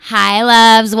Hi,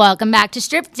 loves. Welcome back to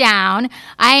Strip Down.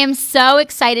 I am so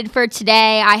excited for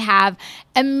today. I have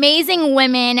amazing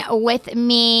women with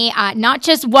me, not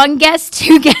just one guest,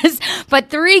 two guests, but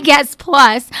three guests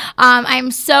plus.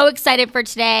 I'm so excited for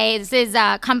today. This is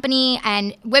a company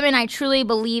and women I truly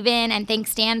believe in and think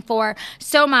stand for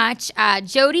so much.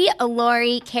 Jody,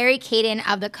 Lori, Carrie, Caden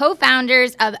of the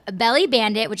co-founders of Belly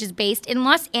Bandit, which is based in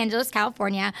Los Angeles,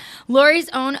 California. Lori's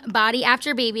own body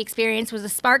after baby experience was a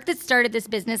spark that started this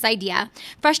business idea.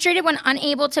 Frustrated when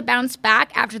unable to bounce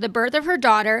back after the birth of her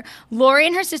daughter, Lori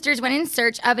and her sisters went in search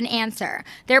of an answer.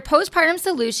 Their postpartum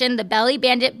solution, the Belly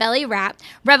Bandit Belly Wrap,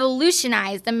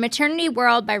 revolutionized the maternity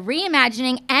world by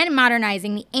reimagining and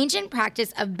modernizing the ancient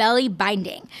practice of belly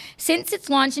binding. Since its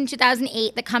launch in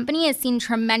 2008, the company has seen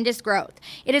tremendous growth.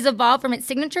 It has evolved from its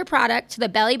signature product to the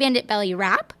Belly Bandit Belly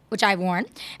Wrap, which I've worn,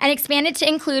 and expanded to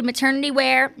include maternity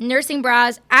wear, nursing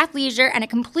bras, athleisure, and a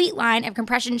complete line of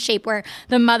compression shapewear,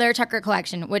 the Mother Tucker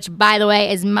collection, which, by the way,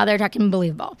 is Mother Tucking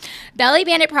believable. Belly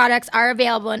Bandit products are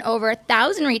available in over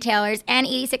 1,000 retailers and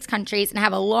 86 countries and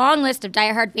have a long list of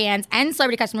diehard fans and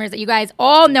celebrity customers that you guys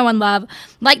all know and love,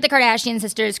 like the Kardashian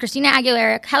sisters, Christina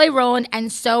Aguilera, Kelly Rowland,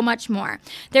 and so much more.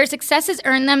 Their success has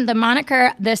earned them the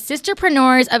moniker the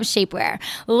Sisterpreneurs of Shapewear.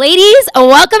 Ladies,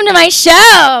 welcome to my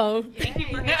show. Thank you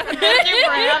for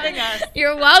having us.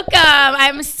 You're welcome.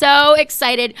 I'm so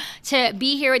excited to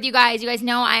be here with you guys. You guys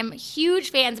know I'm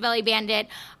huge fans of Belly Bandit.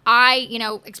 I,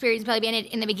 experienced Belly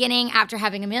Bandit in the beginning after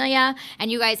having Amelia,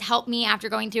 and you guys helped me after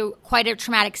going through quite a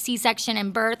traumatic C-section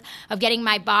and birth of getting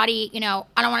my body, I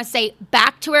don't want to say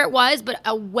back to where it was, but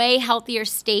a way healthier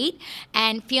state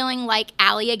and feeling like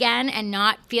Allie again and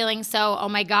not feeling so, oh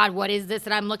my God, what is this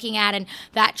that I'm looking at, and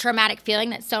that traumatic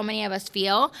feeling that so many of us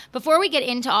feel. Before we get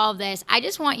into all of this, I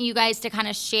just want you guys to kind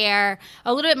of share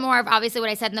a little bit more of obviously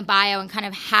what I said in the bio and kind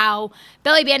of how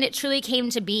Belly Bandit truly came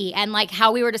to be and like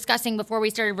how we were discussing before we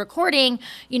started recording,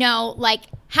 like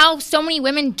how so many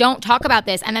women don't talk about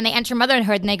this, and then they enter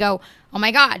motherhood and they go, oh my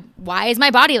God, why is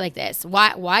my body like this?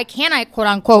 Why can't I, quote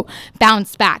unquote,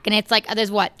 bounce back? And it's like,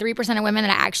 there's 3% of women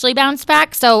that actually bounce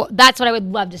back. So that's what I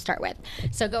would love to start with.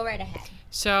 So go right ahead.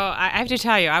 So I have to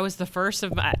tell you, I was the first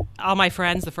of all my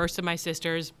friends, the first of my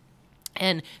sisters.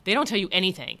 And they don't tell you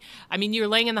anything. I mean, you're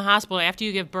laying in the hospital after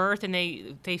you give birth, and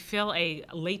they fill a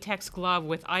latex glove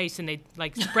with ice, and they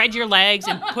like spread your legs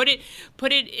and put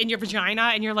it in your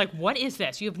vagina, and you're like, what is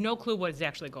this? You have no clue what is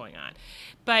actually going on.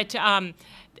 But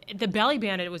the Belly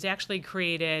Bandit was actually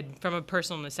created from a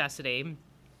personal necessity,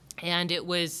 and it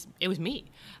was me.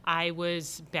 I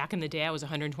was, back in the day, I was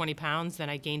 120 pounds.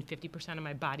 Then I gained 50% of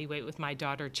my body weight with my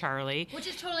daughter, Charlie. Which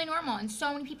is totally normal. And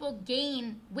so many people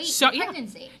gain weight in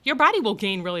pregnancy. Yeah, your body will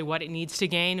gain really what it needs to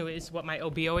gain, is what my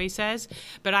OB always says.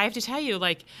 But I have to tell you,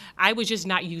 I was just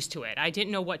not used to it. I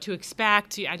didn't know what to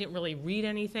expect. I didn't really read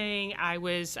anything. I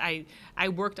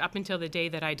worked up until the day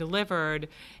that I delivered,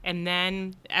 and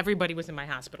then everybody was in my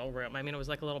hospital room. I mean, it was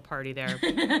like a little party there.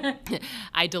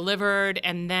 I delivered,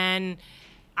 and then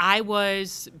I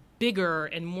was bigger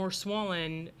and more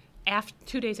swollen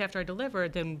 2 days after I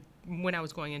delivered than when I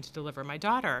was going in to deliver my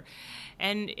daughter.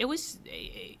 And it was,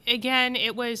 again,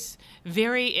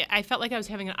 I felt like I was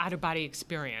having an out-of-body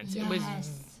experience. Yes. It was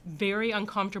very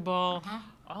uncomfortable. Uh-huh.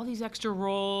 All these extra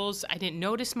rolls. I didn't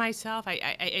notice myself.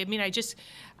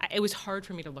 It was hard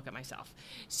for me to look at myself.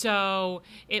 So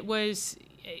it was,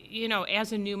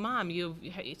 as a new mom,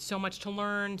 it's so much to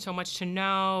learn, so much to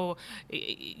know.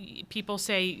 People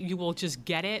say you will just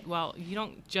get it. Well, you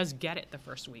don't just get it the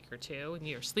first week or two, and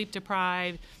you're sleep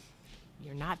deprived.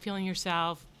 You're not feeling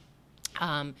yourself.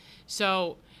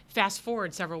 So fast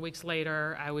forward several weeks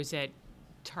later, I was at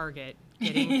Target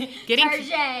getting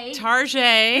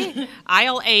Target,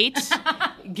 aisle 8,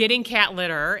 getting cat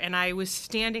litter, and I was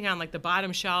standing on the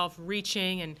bottom shelf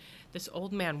reaching, and this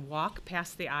old man walked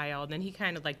past the aisle, and then he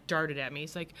kind of darted at me.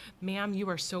 He's like, "Ma'am, you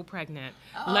are so pregnant.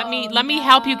 Let me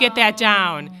help you get that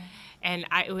down." And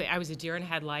I was a deer in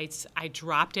headlights. I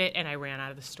dropped it and I ran out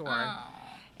of the store. Oh.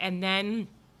 And then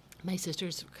my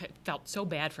sisters felt so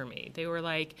bad for me. They were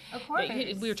like, of course.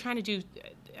 We were trying to do,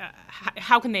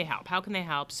 how can they help? How can they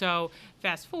help? So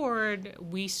fast forward,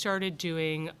 we started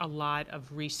doing a lot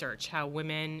of research, how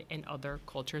women in other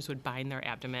cultures would bind their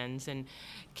abdomens. And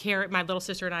my little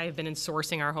sister and I have been in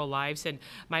sourcing our whole lives, and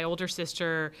my older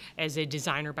sister is a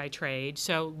designer by trade.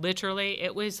 So literally,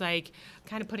 it was like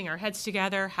kind of putting our heads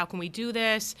together. How can we do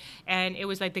this? And it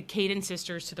was like the Caden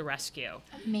sisters to the rescue.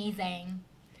 Amazing.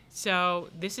 So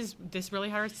this really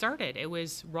how it started. It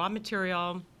was raw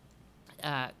material,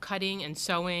 cutting and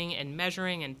sewing and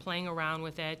measuring and playing around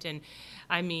with it. And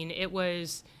I mean, it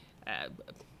was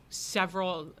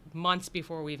several months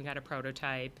before we even got a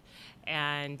prototype.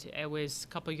 And it was a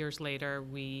couple years later,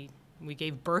 we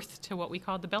gave birth to what we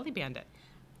called the Belly Bandit.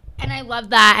 And I love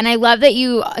that. And I love that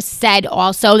you said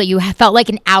also that you felt like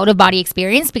an out-of-body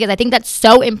experience, because I think that's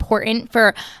so important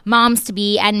for moms to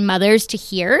be and mothers to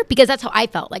hear, because that's how I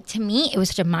felt. Like, to me, it was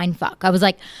such a mind fuck. I was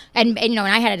like, and you know,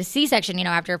 and I had a C-section, you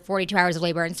know, after 42 hours of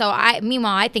labor. And so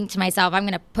meanwhile, I think to myself, I'm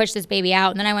going to push this baby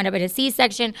out. And then I went up in a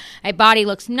C-section. My body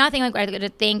looks nothing like what I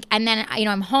could think. And then, you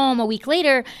know, I'm home a week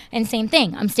later and same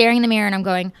thing. I'm staring in the mirror and I'm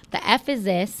going, the F is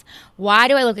this? Why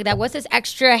do I look like that? What's this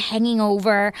extra hanging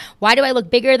over? Why do I look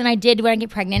bigger than I did when I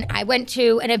get pregnant? I went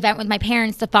to an event with my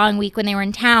parents the following week when they were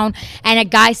in town, and a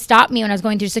guy stopped me when I was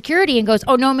going through security and goes,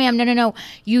 "Oh, no, ma'am, no.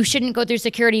 You shouldn't go through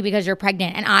security because you're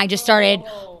pregnant." And I just started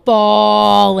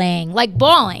bawling,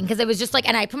 because it was just like,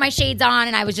 and I put my shades on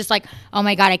and I was just like, oh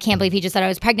my God, I can't believe he just said I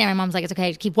was pregnant. My mom's like, it's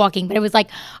okay, just keep walking. But it was like,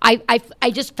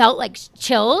 I just felt like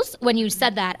chills when you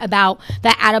said that about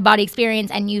that out of body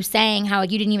experience, and you saying how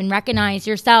like, you didn't even recognize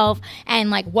yourself, and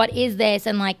like, what is this?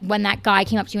 And like, when that guy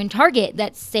came up to you in Target,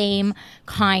 that same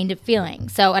kind of feeling.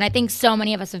 So, and I think so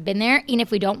many of us have been there, even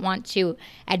if we don't want to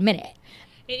admit it.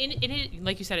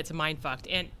 Like you said, it's a mind fucked.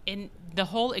 And in the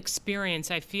whole experience,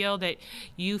 I feel that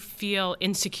you feel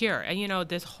insecure. And, you know,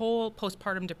 this whole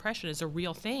postpartum depression is a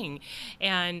real thing.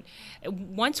 And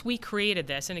once we created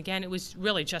this, and again, it was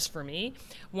really just for me,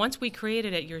 once we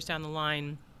created it years down the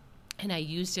line, and I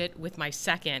used it with my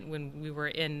second when we were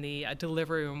in the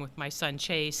delivery room with my son,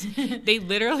 Chase. They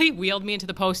literally wheeled me into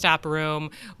the post-op room.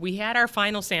 We had our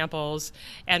final samples,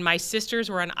 and my sisters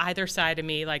were on either side of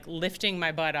me, like lifting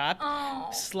my butt up,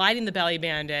 sliding the Belly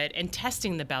Bandit, and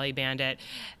testing the Belly Bandit.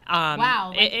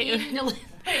 Wow.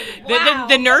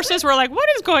 The nurses were like, what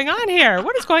is going on here?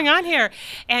 What is going on here?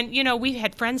 And, you know, we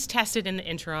had friends tested in the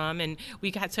interim, and we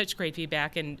got such great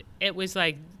feedback. And it was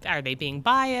like, are they being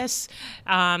biased?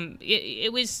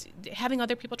 It was having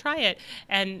other people try it.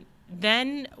 And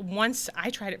then once I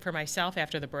tried it for myself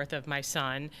after the birth of my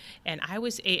son, and it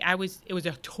was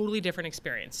a totally different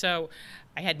experience. So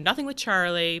I had nothing with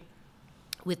Charlie.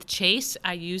 With Chase,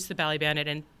 I used the Belly Bandit,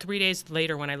 and 3 days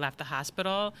later when I left the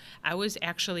hospital, I was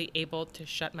actually able to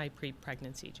shut my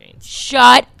pre-pregnancy genes.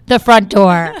 Shut the front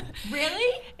door.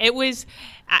 Really? It was,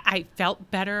 I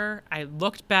felt better. I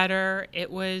looked better.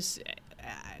 It was,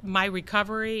 my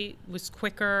recovery was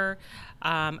quicker.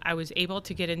 I was able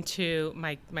to get into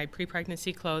my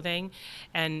pre-pregnancy clothing,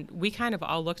 and we kind of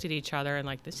all looked at each other and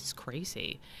like, this is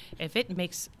crazy. If it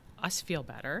makes us feel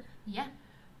better. Yeah.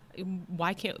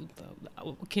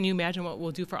 Can you imagine what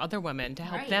we'll do for other women to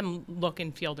help them look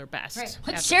and feel their best? Right.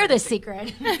 Let's share this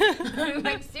secret.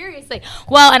 Like, seriously.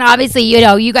 Well, and obviously, you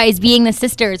know, you guys being the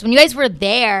sisters, when you guys were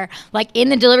there, like in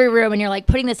the delivery room, and you're like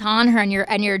putting this on her,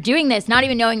 and you're doing this, not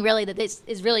even knowing really that this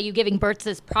is really you giving birth to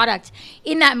this product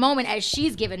in that moment as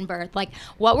she's given birth. Like,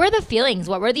 what were the feelings?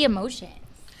 What were the emotions?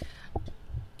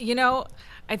 You know,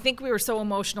 I think we were so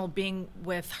emotional being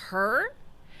with her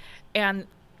and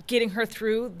getting her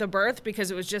through the birth,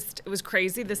 because it was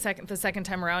crazy the second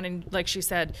time around. And like she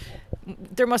said,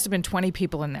 there must have been 20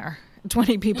 people in there,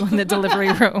 20 people in the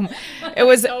delivery room. It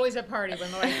was always a party when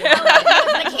Lori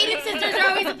the Cadence sisters are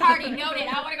always a party. Noted.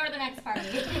 I want to go to the next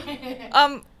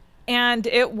party. And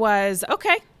it was,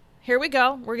 okay, here we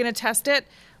go. We're going to test it.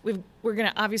 We're going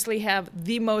to obviously have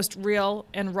the most real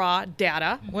and raw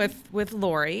data with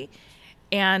Lori.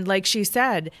 And like she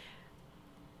said,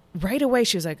 right away,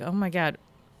 she was like, oh my God,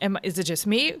 is it just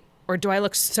me, or do I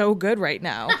look so good right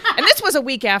now? And this was a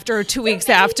week after or 2 weeks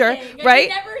after,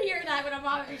 right? I never hear that when I'm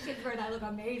on a shit's birth. I look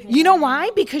amazing. You know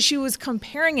why? Because she was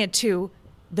comparing it to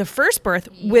the first birth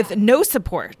with no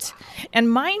support.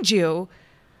 And mind you,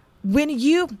 when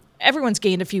everyone's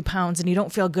gained a few pounds and you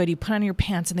don't feel good, you put on your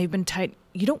pants and they've been tight,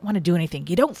 you don't want to do anything.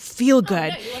 You don't feel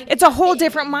good. It's a whole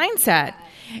different mindset.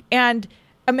 And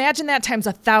imagine that times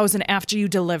 1,000 after you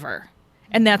deliver.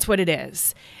 And that's what it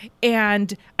is.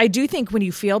 And I do think when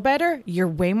you feel better, you're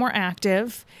way more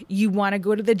active. You want to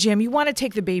go to the gym. You want to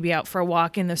take the baby out for a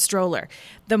walk in the stroller.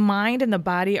 The mind and the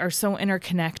body are so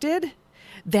interconnected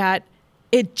that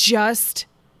it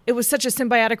was such a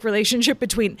symbiotic relationship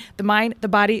between the mind, the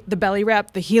body, the belly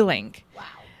wrap, the healing. Wow.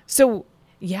 So,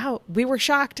 yeah, we were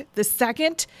shocked. The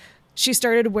second she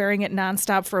started wearing it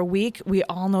nonstop for a week, we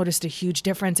all noticed a huge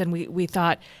difference. And we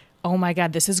thought, oh my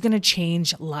God, this is going to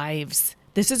change lives.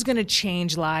 This is going to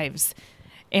change lives.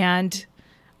 And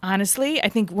honestly, I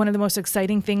think one of the most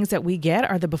exciting things that we get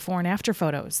are the before and after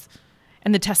photos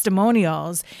and the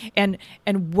testimonials and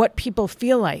what people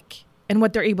feel like and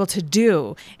what they're able to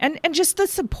do. And just the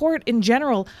support in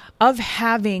general of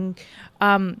having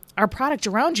our product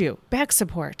around you, back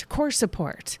support, core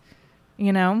support.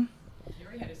 you know?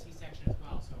 Gary had a C-section as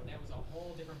well, so that was a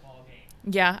whole different ball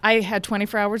game. Yeah, I had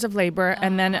 24 hours of labor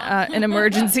and then an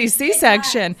emergency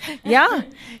C-section. Yeah,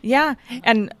 yeah.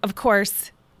 And of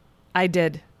course, I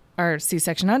did our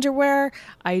C-section underwear.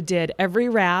 I did every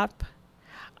wrap.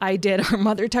 I did our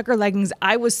Mother Tucker leggings.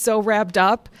 I was so wrapped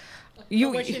up.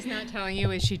 What she's not telling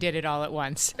you is she did it all at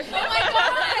once. Oh my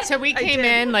God. So we came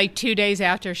in like 2 days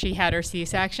after she had her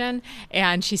C-section,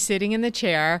 and she's sitting in the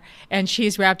chair, and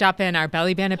she's wrapped up in our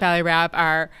belly bandit belly wrap,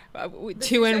 our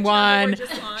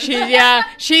 2-in-1.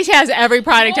 She has every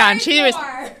product on.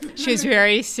 She's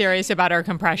very serious about her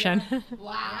compression.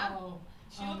 Wow.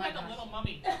 She looked like a little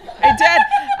mummy. I did.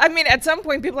 I mean, at some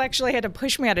point, people actually had to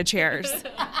push me out of chairs.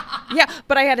 Yeah,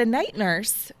 but I had a night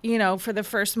nurse, you know, for the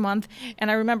first month. And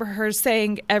I remember her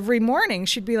saying every morning,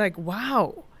 she'd be like,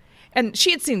 wow. And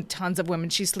she had seen tons of women.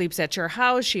 She sleeps at your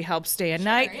house. She helps stay at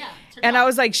night. Yeah, and I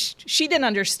was like, she didn't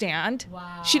understand.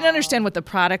 Wow. She didn't understand what the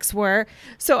products were.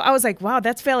 So I was like, wow,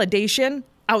 that's validation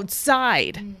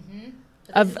outside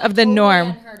of the norm.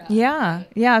 unheard of. Yeah,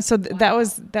 yeah. So that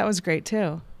was great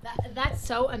too. That's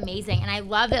so amazing. And I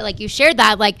love that, like, you shared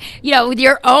that, like, you know, with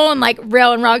your own, like,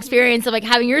 real and raw experience of, like,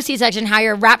 having your C-section, how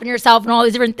you're wrapping yourself and all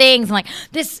these different things. And, like,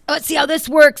 this, let's see how this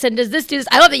works. And does this do this?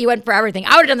 I love that you went for everything.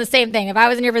 I would have done the same thing if I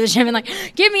was in your position and, like,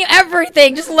 give me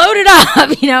everything. Just load it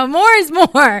up. You know, more is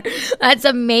more. That's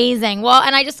amazing. Well,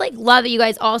 and I just, like, love that you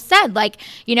guys all said, like,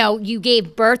 you know, you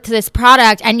gave birth to this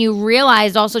product and you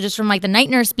realized also just from, like, the night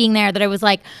nurse being there that it was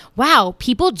like, wow,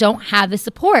 people don't have the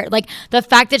support. Like, the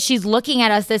fact that she's looking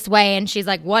at us this way and she's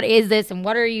like, what is this and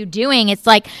what are you doing? It's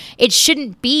like, it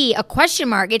shouldn't be a question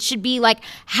mark. It should be like,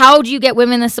 how do you get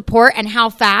women the support and how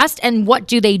fast and what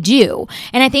do they do?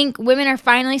 And I think women are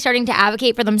finally starting to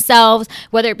advocate for themselves,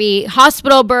 whether it be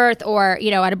hospital birth or,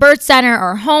 you know, at a birth center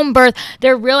or home birth.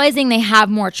 They're realizing they have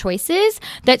more choices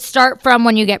that start from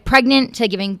when you get pregnant to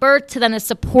giving birth to then the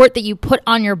support that you put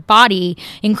on your body,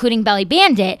 including Belly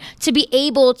Bandit, to be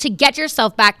able to get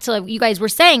yourself back to, like you guys were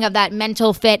saying, of that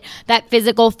mental fit, that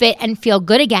physical fit, and feel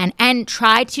good again, and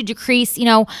try to decrease, you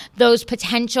know, those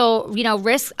potential, you know,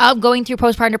 risks of going through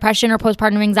postpartum depression or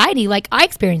postpartum anxiety. Like, I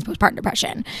experienced postpartum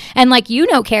depression, and like, you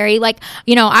know, Carrie, like,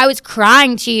 you know, I was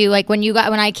crying to you, like, when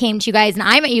I came to you guys and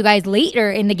I met you guys later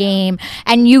in the game,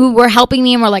 and you were helping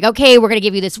me and we're like, okay, we're gonna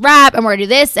give you this wrap and we're gonna do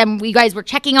this, and you guys were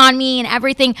checking on me and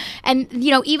everything. And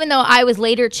you know, even though I was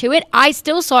later to it, I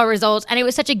still saw results, and it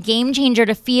was such a game changer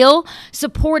to feel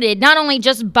supported, not only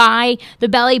just by the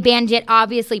Belly Bandit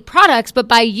obviously products, but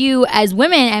by you as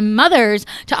women and mothers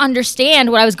to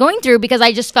understand what I was going through, because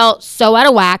I just felt so out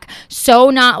of whack, so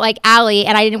not like Allie,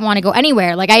 and I didn't want to go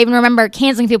anywhere. Like, I even remember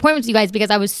canceling the appointments with you guys because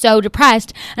I was so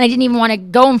depressed and I didn't even want to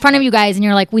go in front of you guys, and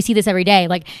you're like, we see this every day,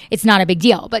 like, it's not a big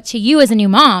deal. But to you as a new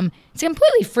mom, it's a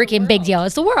completely freaking big deal.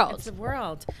 It's the world. It's the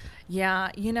world.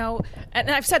 Yeah, you know,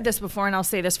 and I've said this before and I'll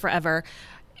say this forever.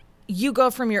 You go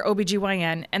from your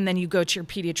OBGYN and then you go to your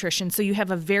pediatrician. So you have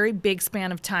a very big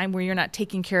span of time where you're not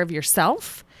taking care of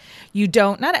yourself.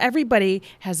 Not everybody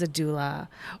has a doula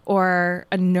or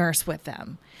a nurse with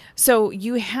them. So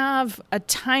you have a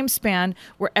time span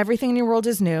where everything in your world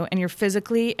is new and you're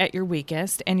physically at your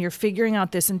weakest and you're figuring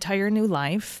out this entire new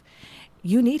life.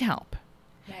 You need help.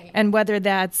 Right. And whether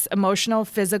that's emotional,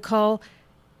 physical,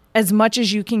 as much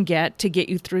as you can get to get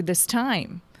you through this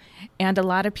time. And a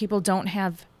lot of people don't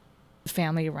have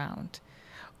family around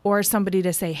or somebody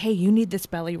to say, hey, you need this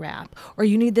belly wrap or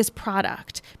you need this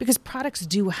product, because products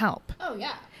do help. Oh,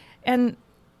 yeah. And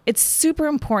it's super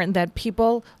important that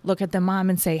people look at the mom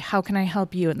and say, how can I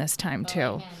help you in this time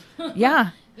too?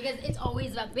 Yeah. Because it's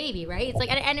always about the baby, right? It's like,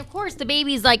 and of course the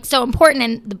baby's like so important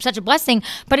and such a blessing,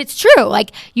 but it's true.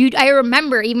 Like, I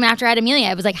remember even after I had Amelia,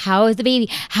 I was like, how is the baby?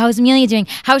 How is Amelia doing?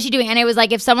 How is she doing? And it was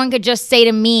like, if someone could just say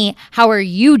to me, how are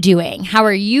you doing? How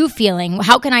are you feeling?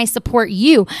 How can I support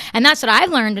you? And that's what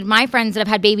I've learned with my friends that have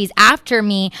had babies after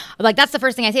me. Like, that's the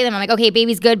first thing I say to them. I'm like, okay,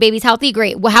 baby's good, baby's healthy,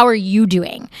 great. Well, how are you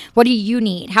doing? What do you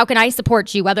need? How can I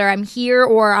support you? Whether I'm here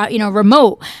or, you know,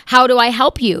 remote, how do I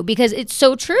help you? Because it's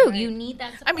so true. Right. You need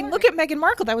that support. I mean, look at Meghan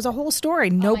Markle. That was a whole story.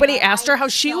 Nobody asked her how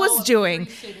she was doing.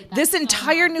 This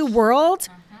entire new world,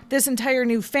 this entire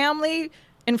new family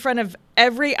in front of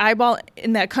every eyeball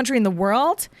in that country in the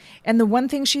world. And the one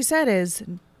thing she said is,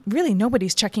 really,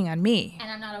 nobody's checking on me.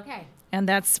 And I'm not okay. And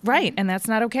that's right. And that's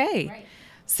not okay. Right.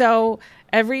 So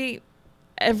every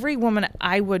woman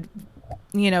I would,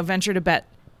 you know, venture to bet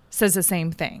says the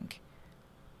same thing.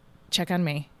 Check on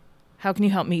me. How can you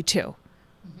help me too?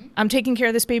 I'm taking care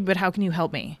of this baby, but how can you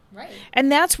help me? Right. And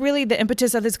that's really the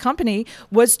impetus of this company,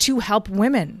 was to help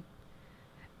women.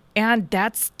 And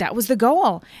that was the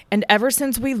goal. And ever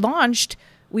since we launched,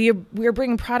 we're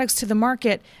bringing products to the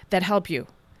market that help you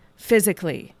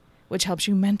physically, which helps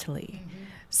you mentally.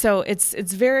 So it's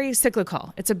very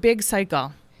cyclical. It's a big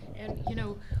cycle.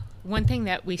 And, one thing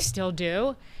that we still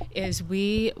do is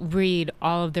we read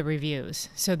all of the reviews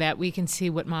so that we can see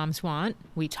what moms want.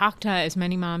 We talk to as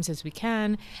many moms as we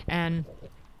can. And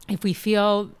if we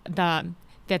feel that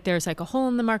there's like a hole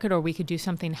in the market or we could do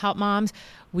something to help moms,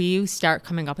 we start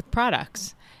coming up with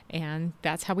products. And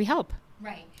that's how we help.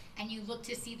 Right. And you look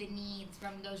to see the needs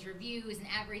from those reviews and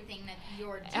everything that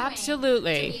you're doing.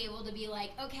 Absolutely. To be able to be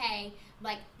like, okay,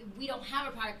 like we don't have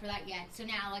a product for that yet, so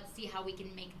now let's see how we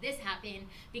can make this happen,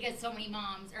 because so many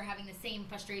moms are having the same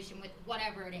frustration with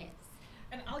whatever it is.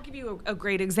 And I'll give you a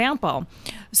great example.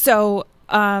 So,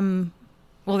 well,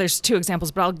 there's two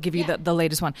examples, but I'll give you the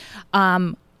latest one.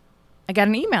 I got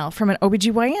an email from an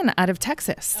OBGYN out of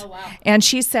Texas. Oh, wow. And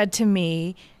she said to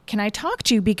me, can I talk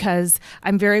to you because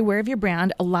I'm very aware of your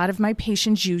brand. A lot of my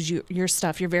patients use your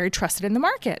stuff. You're very trusted in the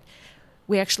market.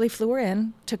 We actually flew her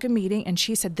in, took a meeting, and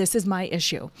she said, this is my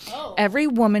issue. Oh. Every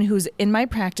woman who's in my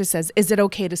practice says, is it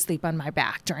okay to sleep on my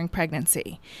back during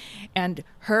pregnancy? And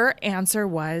her answer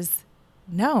was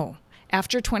no.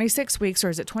 After 26 weeks, or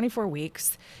is it 24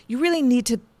 weeks, you really need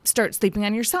to start sleeping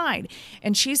on your side.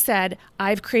 And she said,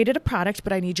 I've created a product,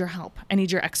 but I need your help. I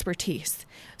need your expertise.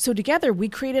 So together we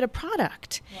created a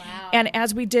product. Wow. And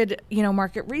as we did,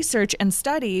 market research and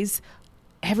studies,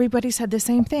 everybody said the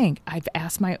same thing. I've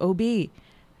asked my OB.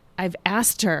 I've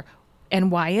asked her,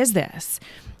 and why is this?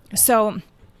 So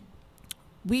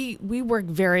we work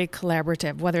very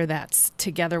collaborative, whether that's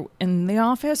together in the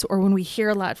office or when we hear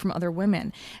a lot from other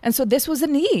women. And so this was a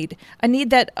need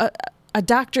that a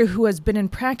doctor who has been in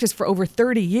practice for over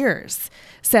 30 years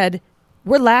said,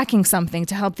 we're lacking something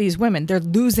to help these women. They're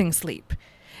losing sleep,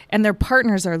 and their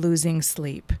partners are losing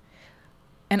sleep.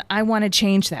 And I want to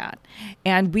change that.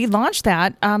 And we launched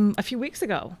that a few weeks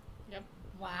ago.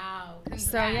 Wow. Congrats.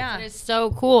 So, yeah. That is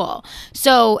so cool.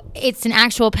 So it's an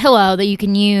actual pillow that you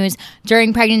can use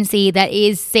during pregnancy that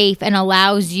is safe and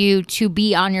allows you to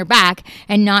be on your back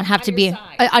and not have to be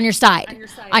on your side.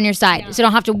 Yeah. So you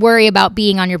don't have to worry about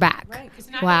being on your back. Right. It's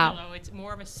not Wow. a pillow, it's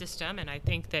more of a system, and I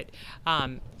think that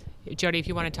Jody, if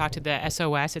you want to talk to the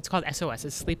SOS, it's called SOS,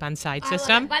 it's Sleep on Side I love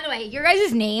System. it. By the way, your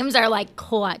guys' names are like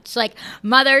clutch, like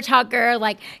Mother Tucker,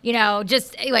 like,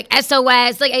 just like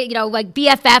SOS, like, like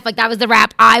BFF, like that was the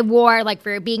rap I wore, like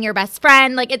for being your best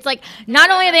friend. Like, it's like not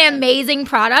only are they amazing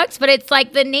products, but it's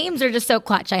like the names are just so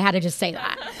clutch. I had to just say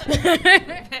that.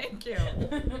 Thank you.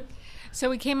 So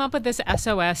we came up with this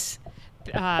SOS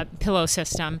pillow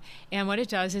system, and what it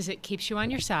does is it keeps you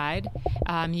on your side.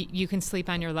 You can sleep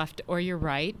on your left or your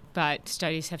right, but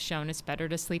studies have shown it's better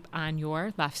to sleep on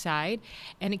your left side,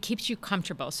 and it keeps you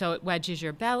comfortable. So it wedges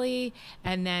your belly,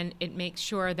 and then it makes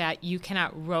sure that you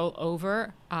cannot roll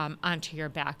over onto your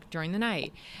back during the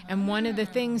night. And one of the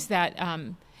things that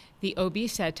the OB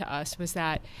said to us was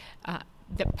that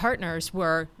the partners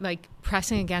were like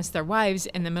pressing against their wives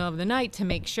in the middle of the night to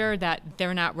make sure that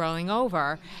they're not rolling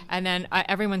over. And then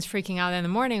everyone's freaking out in the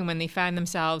morning when they find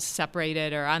themselves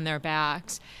separated or on their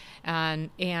backs.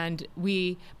 And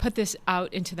we put this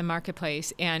out into the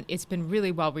marketplace, and it's been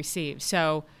really well received.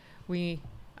 So we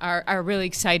are really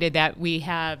excited that we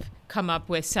have come up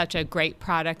with such a great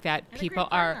product that people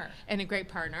are, and a great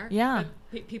partner. Yeah.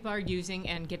 People are using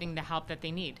and getting the help that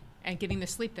they need and getting the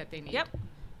sleep that they need. Yep.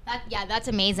 That's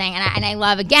amazing. And I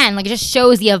love, again, like it just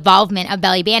shows the evolvement of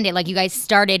Belly Bandit. Like you guys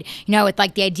started, with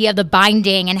like the idea of the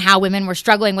binding and how women were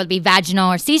struggling with be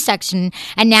vaginal or C-section.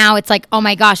 And now it's like, oh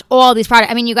my gosh, all these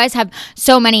products. I mean, you guys have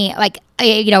so many, like,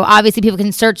 obviously people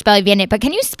can search Belly Bandit, but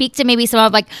can you speak to maybe some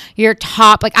of like your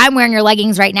top, like I'm wearing your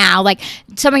leggings right now, like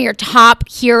some of your top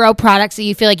hero products that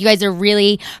you feel like you guys are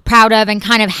really proud of and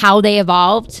kind of how they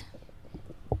evolved?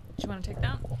 Do you want to take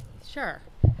that? Sure.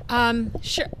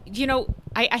 Sure.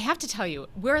 I have to tell you,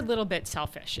 we're a little bit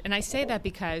selfish. And I say that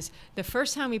because the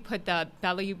first time we put the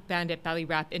Belly Bandit belly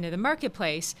wrap into the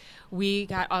marketplace, we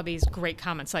got all these great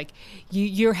comments like,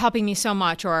 you're helping me so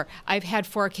much, or I've had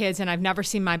 4 kids and I've never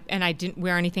seen and I didn't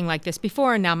wear anything like this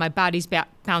before, and now my body's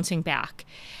bouncing back.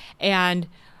 And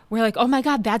we're like, oh my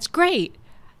God, that's great.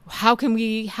 How can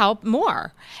we help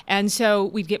more? And so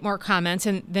we'd get more comments.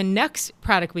 And the next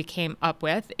product we came up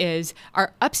with is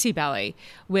our Upsy Belly,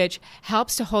 which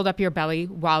helps to hold up your belly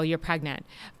while you're pregnant.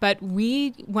 But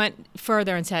we went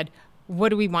further and said, what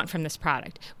do we want from this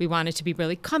product? We want it to be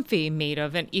really comfy, made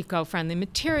of an eco-friendly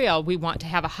material. We want to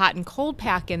have a hot and cold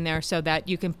pack in there so that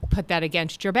you can put that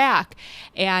against your back.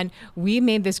 And we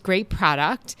made this great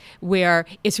product where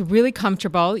it's really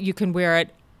comfortable. You can wear it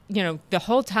the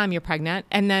whole time you're pregnant.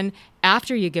 And then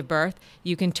after you give birth,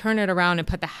 you can turn it around and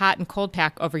put the hot and cold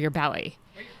pack over your belly.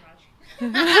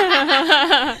 Real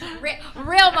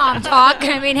mom talk.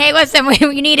 I mean, hey, listen,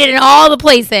 we need it in all the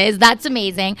places. That's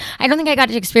amazing. I don't think I got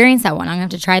to experience that one. I'm going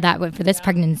to have to try that for this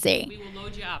pregnancy. We will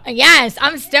load you up. Yes,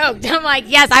 I'm stoked. I'm like,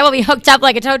 yes, I will be hooked up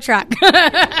like a tow truck.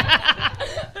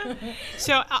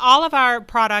 So all of our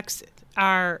products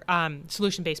are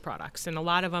solution-based products, and a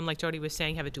lot of them, like Jody was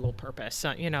saying, have a dual purpose,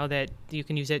 that you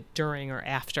can use it during or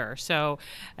after. So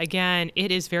again, it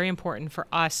is very important for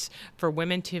us, for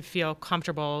women to feel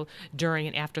comfortable during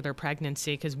and after their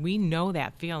pregnancy, because we know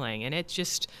that feeling. And it's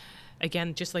just,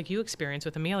 again, just like you experienced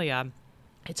with Amelia,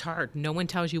 it's hard. No one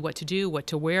tells you what to do, what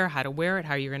to wear, how to wear it,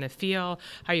 how you're going to feel,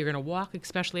 how you're going to walk,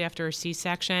 especially after a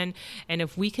C-section. And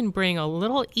if we can bring a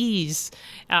little ease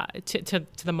to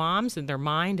the moms and their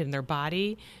mind and their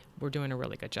body, we're doing a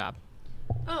really good job.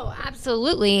 Oh,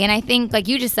 absolutely. And I think, like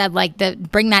you just said, like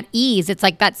bring that ease. It's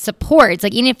like that support. It's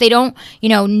like, even if they don't,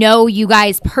 know you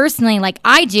guys personally like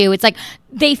I do, it's like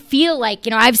they feel like,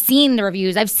 I've seen the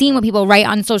reviews. I've seen what people write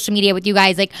on social media with you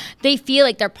guys. Like, they feel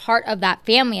like they're part of that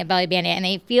family of Belly Bandit, and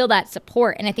they feel that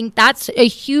support. And I think that's a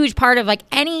huge part of like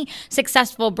any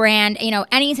successful brand,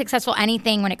 any successful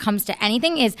anything when it comes to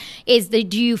anything is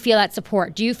do you feel that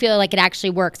support? Do you feel like it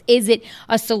actually works? Is it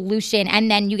a solution? And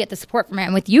then you get the support from it.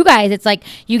 And with you guys, it's like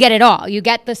you get it all. You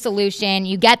get the solution,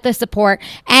 you get the support,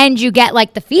 and you get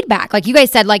like the feedback. Like you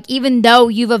guys said, like even though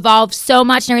you've evolved so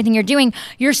much in everything you're doing,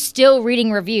 you're still reading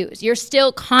reviews. You're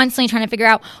still constantly trying to figure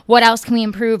out what else can we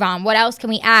improve on? What else can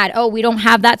we add? Oh, we don't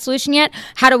have that solution yet.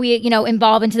 How do we,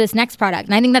 evolve into this next product?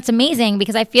 And I think that's amazing,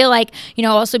 because I feel like,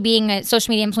 also being a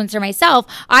social media influencer myself,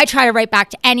 I try to write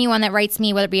back to anyone that writes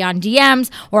me, whether it be on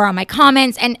DMs or on my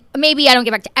comments. And maybe I don't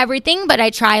get back to everything, but I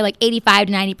try like 85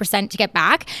 to 90% to get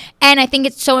back. And I think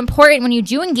it's so important when you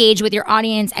do engage with your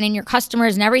audience and in your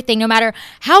customers and everything, no matter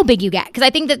how big you get. Because I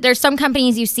think that there's some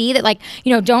companies you see that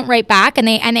don't write back, and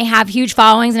they have huge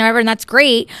followings and whatever, and that's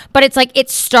great. But it's like it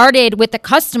started with the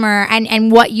customer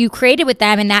and what you created with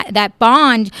them, and that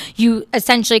bond you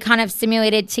essentially kind of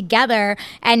simulated together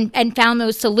and found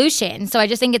those solutions. So I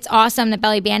just think it's awesome that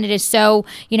Belly Bandit is so,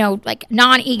 like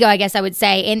non-ego, I guess I would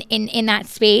say, in that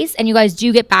space. And you guys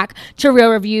do get back to real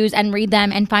reviews and read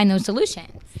them and find those solutions.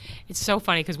 It's so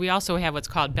funny because we also have what's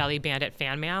called Belly Bandit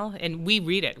fan mail, and we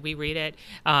read it. We read it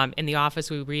in the office.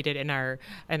 We read it in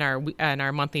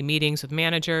our monthly meetings with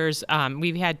managers.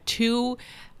 We've had two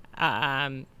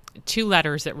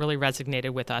letters that really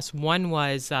resonated with us. One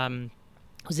was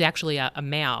actually a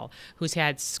male who's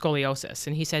had scoliosis,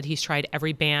 and he said he's tried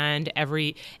every band,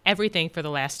 everything for the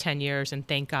last 10 years, and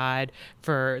thank God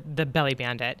for the Belly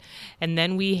Bandit. And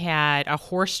then we had a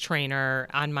horse trainer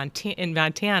in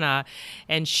Montana,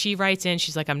 and she writes in,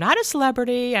 she's like, I'm not a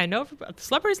celebrity. I know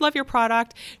celebrities love your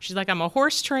product. She's like, I'm a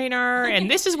horse trainer, and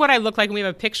this is what I look like. And we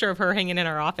have a picture of her hanging in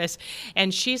our office.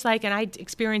 And she's like, and I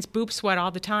experience boob sweat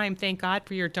all the time. Thank God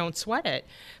for your Don't Sweat It.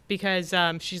 Because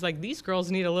she's like, these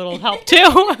girls need a little help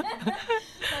too.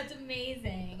 That's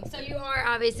amazing. So you are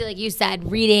obviously, like you said,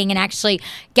 reading and actually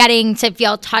getting to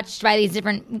feel touched by these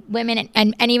different women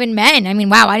and even men. I mean,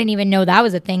 wow, I didn't even know that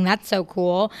was a thing. That's so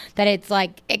cool that it's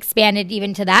like expanded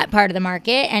even to that part of the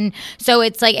market. And so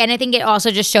it's like, and I think it also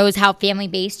just shows how family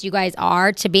based you guys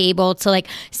are to be able to like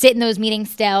sit in those meetings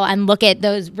still and look at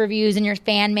those reviews in your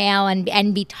fan mail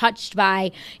and be touched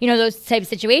by, those type of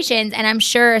situations. And I'm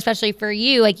sure, especially for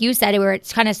you, like you said, where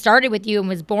it's kind of started with you and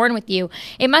was born with you,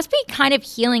 it must be kind of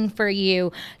healing for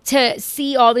you to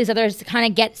see all these others kind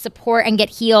of get support and get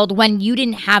healed when you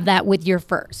didn't have that with your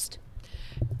first.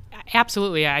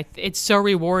 Absolutely. It's so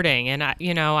rewarding. And,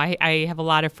 I have a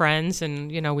lot of friends,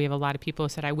 and, we have a lot of people who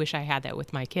said, I wish I had that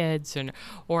with my kids,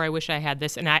 or I wish I had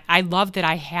this. And I love that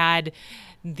I had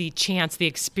the chance, the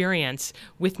experience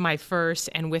with my first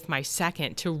and with my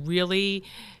second to really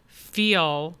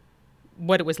feel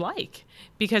what it was like,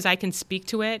 because I can speak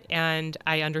to it and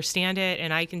I understand it,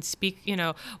 and I can speak,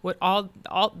 what all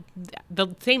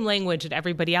the same language that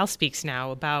everybody else speaks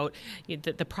now about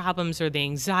the problems or the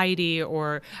anxiety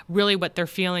or really what they're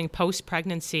feeling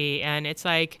post-pregnancy. And it's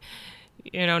like,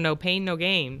 no pain, no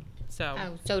gain.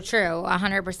 So true,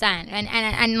 100%.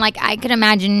 And like I could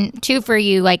imagine too for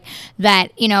you, like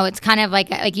that, it's kind of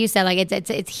like you said, like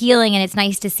it's healing, and it's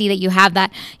nice to see that you have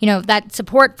that, that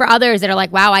support for others that are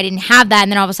like, wow, I didn't have that.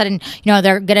 And then all of a sudden,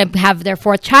 they're going to have their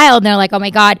fourth child, and they're like, oh my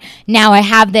God, now I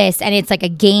have this. And it's like a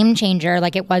game changer,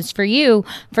 like it was for you,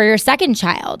 for your second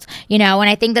child, and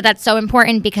I think that that's so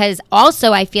important, because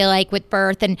also I feel like with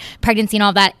birth and pregnancy and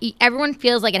all that, everyone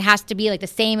feels like it has to be like the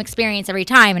same experience every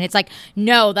time. And it's like,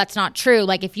 no, that's not not true.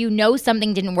 Like if you know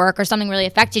something didn't work or something really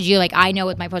affected you, like I know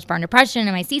with my postpartum depression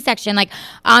and my C-section, like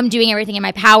I'm doing everything in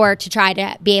my power to try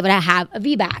to be able to have a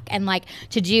VBAC and like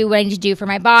to do what I need to do for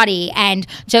my body and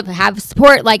to have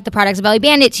support like the products of Belly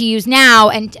Bandit to use now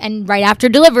and right after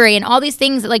delivery and all these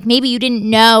things that like maybe you didn't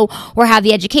know or have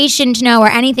the education to know or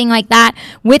anything like that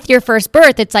with your first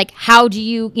birth. It's like, how do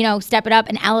you, step it up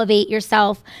and elevate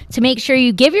yourself to make sure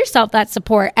you give yourself that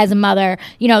support as a mother,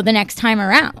 the next time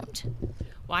around?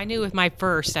 Well, I knew with my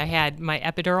first, I had my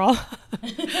epidural,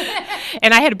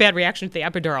 and I had a bad reaction to the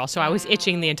epidural, so I was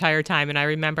itching the entire time. And I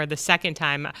remember the second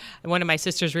time, one of my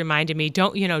sisters reminded me,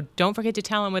 don't forget to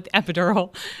tell him with the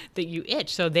epidural that you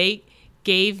itch. So they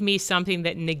gave me something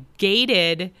that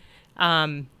negated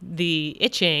the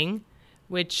itching,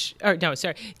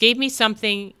 gave me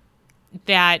something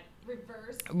that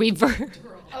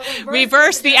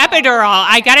reverse the epidural.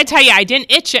 I got to tell you, I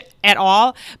didn't itch at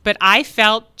all, but I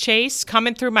felt Chase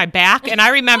coming through my back. And I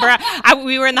remember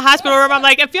we were in the hospital room. I'm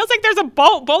like, it feels like there's a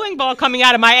bowling ball coming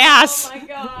out of my ass. Oh my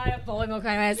God, a bowling ball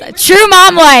coming out of my ass. True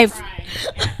mom life.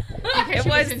 She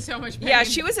was in so much pain. Yeah,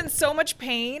 she was in so much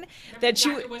pain that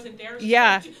she wasn't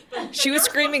there. she was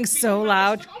screaming so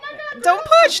loud. Oh my God, Don't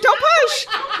push!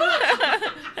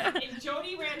 And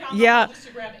Jody ran down the hall just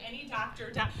to grab any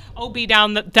doctor, OB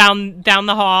down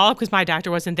the hall because my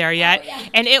doctor wasn't there yet.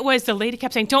 And it was, the lady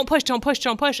kept saying, don't push.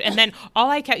 And then all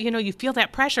I kept, you feel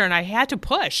that pressure, and I had to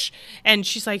push. And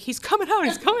she's like, he's coming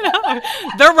out.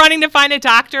 They're running to find a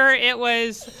doctor. It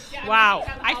was, wow.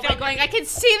 I felt going, I can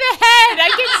see the head.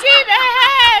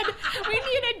 We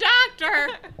need a doctor.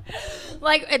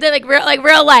 like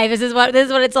real life. This is what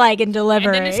it's like in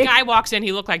delivery. And then this guy walks in.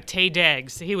 He looked like Taye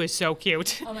Diggs. He was so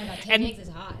cute. Oh my God, Taye Diggs is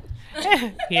hot.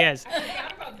 He is. I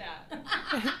forgot about that.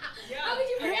 How could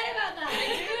you forget about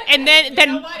that? And then If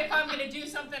I'm going to do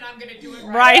something, I'm going to do it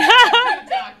right.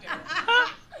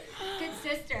 Good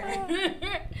sister.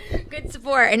 Good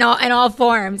support in all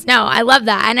forms. No, I love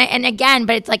that. And again,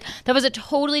 but it's like that was a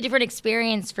totally different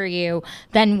experience for you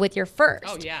than with your first.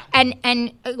 Oh, yeah.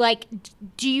 And like,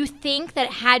 do you think that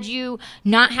had you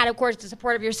not had, of course, the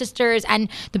support of your sisters and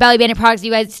the Belly Bandit products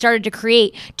you guys started to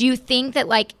create, do you think that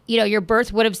like, your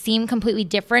birth would have seemed completely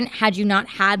different had you not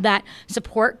had that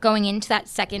support going into that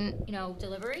second,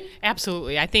 delivery?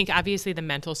 Absolutely. I think obviously the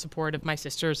mental support of my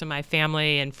sisters and my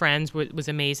family and friends was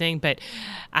amazing. But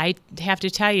I have to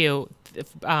tell you,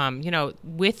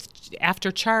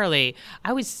 after Charlie,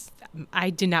 I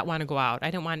did not want to go out.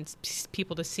 I didn't want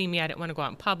people to see me. I didn't want to go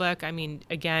out in public. I mean,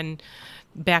 again,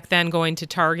 back then going to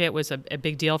Target was a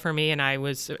big deal for me, and I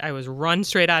ran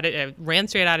straight out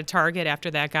of Target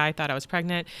after that guy thought I was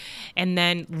pregnant, and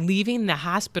then leaving the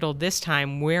hospital this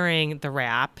time wearing the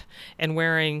wrap and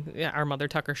wearing our Mother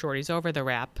Tucker shorties over the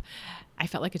wrap, I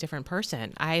felt like a different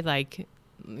person. I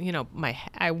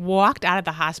walked out of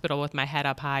the hospital with my head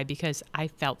up high because I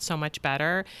felt so much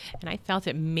better, and I felt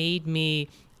it made me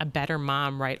a better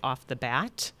mom right off the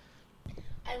bat.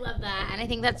 I love that. And I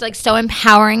think that's like so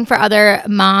empowering for other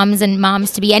moms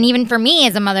to be, and even for me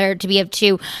as a mother to be able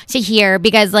to hear,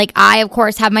 because like I, of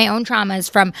course, have my own traumas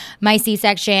from my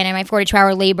C-section and my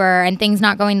 42-hour labor and things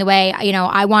not going the way,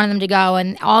 I wanted them to go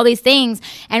and all these things.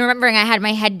 And remembering I had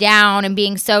my head down and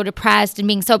being so depressed and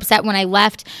being so upset when I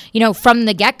left, from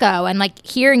the get-go, and like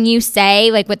hearing you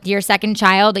say like with your second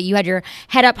child that you had your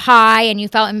head up high and you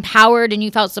felt empowered and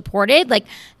you felt supported, like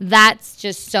that's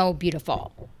just so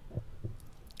beautiful.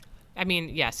 I mean,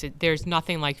 yes, there's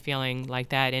nothing like feeling like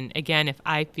that. And again, if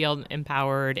I feel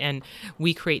empowered and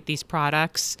we create these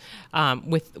products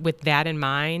with that in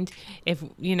mind,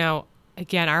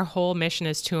 again, our whole mission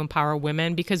is to empower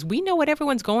women because we know what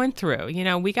everyone's going through.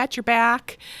 We got your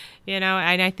back, and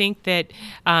I think that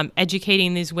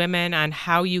educating these women on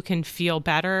how you can feel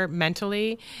better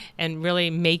mentally and really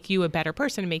make you a better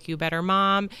person, make you a better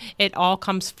mom, it all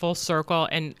comes full circle.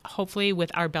 And hopefully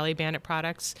with our Belly Bandit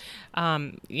products,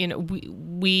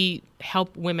 we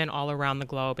help women all around the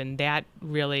globe, and that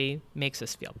really makes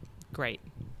us feel great.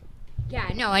 Yeah,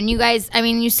 no, and you guys, I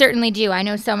mean, you certainly do. I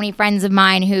know so many friends of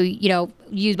mine who,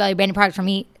 use Belly Bandit products from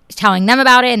me, telling them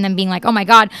about it and then being like, oh my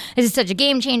God, this is such a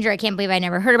game changer. I can't believe I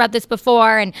never heard about this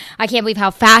before. And I can't believe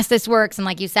how fast this works. And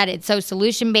like you said, it's so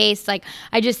solution based. Like,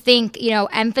 I just think,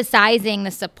 emphasizing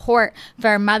the support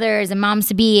for mothers and moms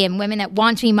to be and women that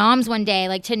want to be moms one day,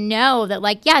 like to know that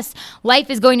like, yes, life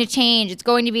is going to change. It's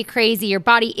going to be crazy. Your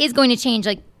body is going to change.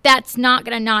 Like, that's not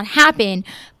going to not happen,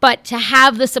 but to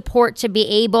have the support to be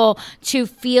able to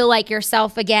feel like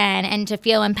yourself again and to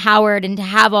feel empowered and to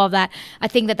have all of that, I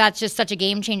think that that's just such a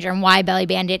game changer, and why Belly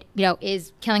Bandit,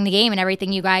 is killing the game and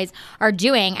everything you guys are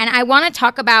doing. And I want to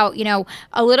talk about,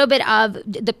 a little bit of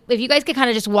if you guys could kind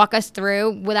of just walk us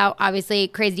through, without obviously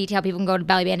crazy detail, people can go to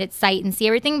Belly Bandit's site and see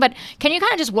everything, but can you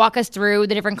kind of just walk us through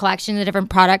the different collections, the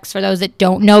different products for those that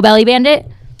don't know Belly Bandit?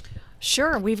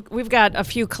 Sure. We've got a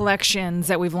few collections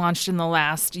that we've launched in the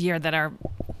last year that are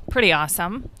pretty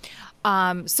awesome.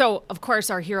 So, of course,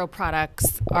 our hero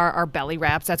products are our belly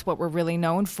wraps. That's what we're really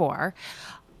known for.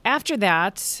 After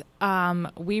that,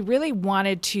 we really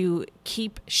wanted to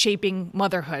keep shaping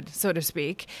motherhood, so to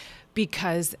speak,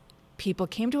 because people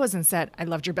came to us and said, I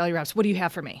loved your belly wraps. What do you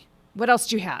have for me? What else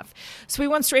do you have? So we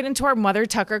went straight into our Mother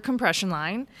Tucker compression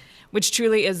line, which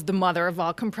truly is the mother of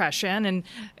all compression. And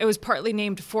it was partly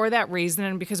named for that reason,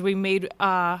 and because we made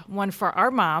one for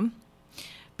our mom,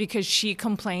 because she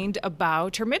complained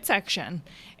about her midsection.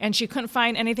 And she couldn't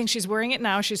find anything. She's wearing it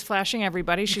now. She's flashing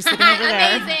everybody. She's sitting over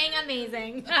there.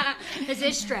 Amazing. This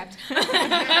is stripped.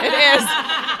 It is.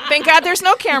 Thank God there's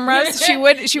no cameras. She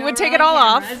would take it all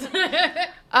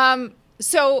off.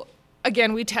 So,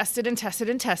 again, we tested and tested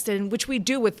and tested, which we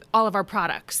do with all of our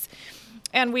products.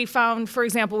 And we found, for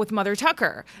example, with Mother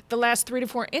Tucker, the last 3 to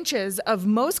 4 inches of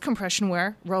most compression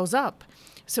wear rose up.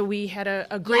 So we had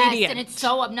a gradient. Yes, and it's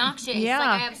so obnoxious. Yeah. Like,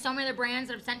 I have so many other brands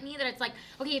that have sent me that it's like,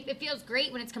 okay, it feels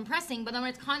great when it's compressing, but then when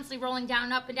it's constantly rolling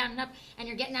down, up and down and up, and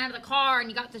you're getting out of the car and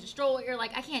you got the stroller, you're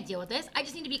like, I can't deal with this. I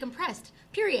just need to be compressed,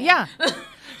 period. Yeah.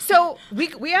 So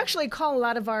we actually call a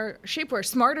lot of our shapewear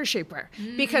smarter shapewear,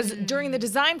 because during the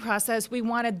design process, we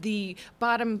wanted the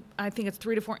bottom, I think it's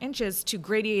 3 to 4 inches, to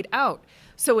gradiate out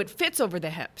so it fits over the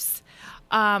hips.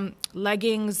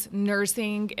 Leggings,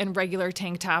 nursing, and regular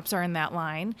tank tops are in that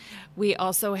line. We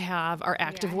also have our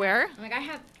activewear. I'm like,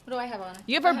 what do I have on?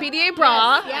 You have our BDA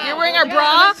bra. Yeah. You're wearing our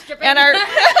bra and our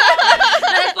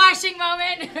The flashing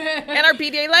moment. and our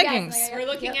BDA leggings. Yes, We're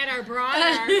looking at our bra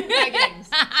and our leggings.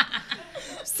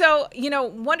 So,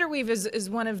 Wonder Weave is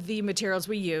one of the materials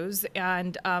we use,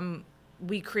 and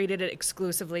we created it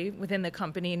exclusively within the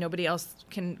company. Nobody else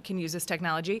can use this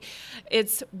technology.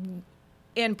 It's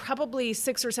in probably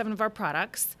 6 or 7 of our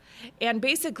products. And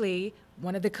basically,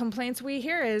 one of the complaints we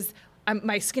hear is,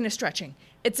 my skin is stretching.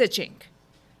 It's itching.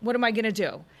 What am I going to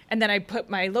do? And then I put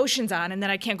my lotions on, and then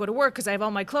I can't go to work because I have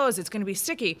all my clothes. It's going to be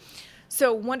sticky.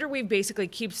 So Wonder Weave basically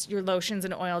keeps your lotions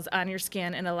and oils on your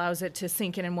skin and allows it to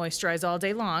sink in and moisturize all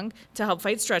day long to help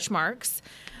fight stretch marks.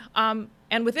 And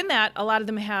within that, a lot of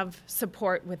them have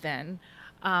support within.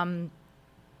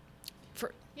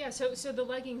 Yeah, so the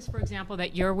leggings, for example,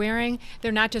 that you're wearing,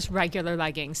 they're not just regular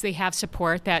leggings. They have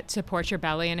support that supports your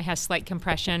belly, and it has slight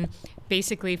compression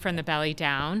basically from the belly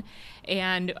down.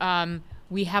 And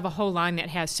we have a whole line that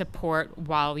has support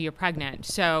while you're pregnant.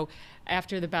 So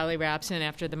after the belly wraps and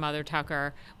after the Mother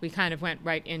Tucker, we kind of went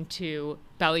right into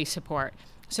belly support.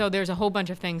 So there's a whole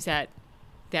bunch of things that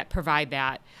provide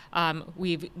that.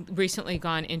 We've recently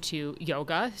gone into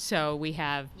yoga, so we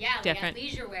have different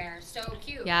athleisure wear, so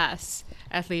cute. Yes,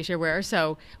 athleisure wear.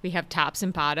 So we have tops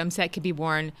and bottoms that could be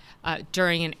worn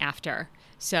during and after.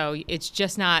 So it's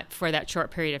just not for that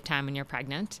short period of time when you're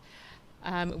pregnant.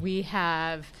 We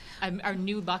have our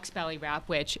new Luxe belly wrap,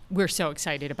 which we're so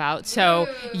excited about. So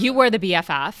you were the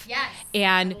BFF. Yes,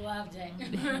 and I loved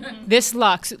it. This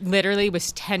Luxe literally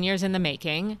was 10 years in the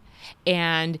making.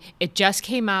 And it just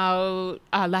came out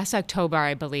last October,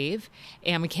 I believe,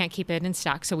 and we can't keep it in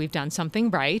stock, so we've done something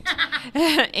right.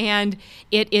 And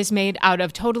it is made out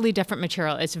of totally different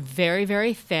material. It's very,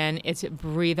 very thin. It's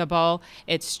breathable.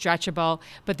 It's stretchable.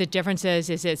 But the difference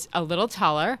is it's a little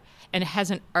taller, and it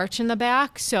has an arch in the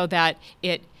back so that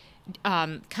it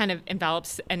kind of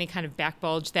envelops any kind of back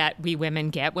bulge that we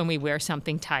women get when we wear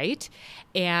something tight.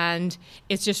 And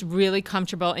it's just really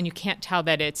comfortable, and you can't tell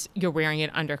that you're wearing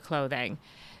it under clothing.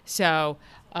 So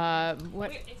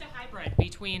It's a hybrid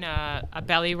between a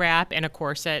belly wrap and a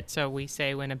corset. So we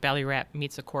say when a belly wrap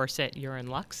meets a corset, you're in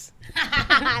Luxe.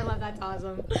 I love that's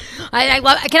awesome. I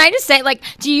love. Can I just say,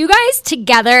 do you guys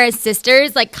together as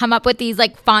sisters come up with these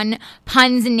fun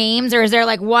puns and names, or is there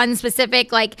one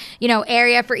specific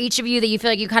area for each of you that you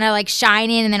feel like you kind of shine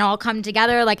in and then all come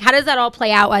together? How does that all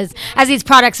play out as these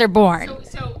products are born?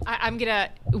 So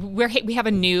we have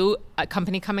a new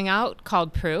company coming out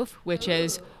called Proof, which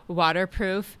is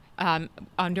waterproof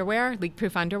underwear,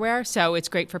 leak-proof underwear. So it's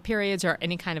great for periods or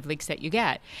any kind of leaks that you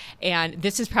get. And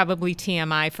this is probably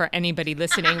TMI for anybody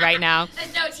listening right now.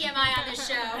 There's no TMI on this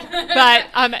show.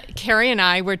 But Carrie and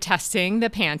I were testing the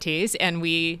panties, and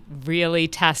we really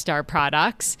test our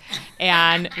products.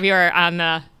 And we were on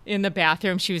the in the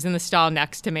bathroom. She was in the stall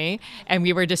next to me, and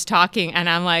we were just talking, and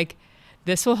I'm like,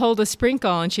 this will hold a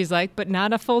sprinkle. And she's like, but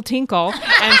not a full tinkle.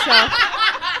 And so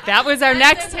that was our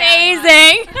next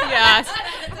Amazing. Yes.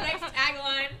 That's the next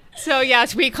tagline. So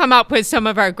yes, we come up with some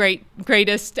of our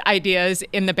greatest ideas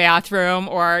in the bathroom,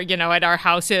 or at our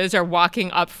houses, or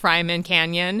walking up Fryman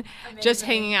Canyon, just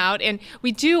hanging out. And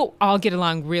we do all get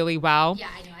along really well. Yeah,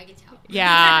 I know. I can tell.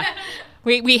 Yeah.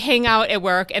 We hang out at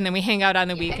work, and then we hang out on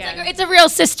the weekend. It's a real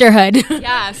sisterhood.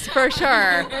 Yes, for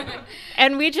sure.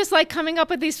 And we just like coming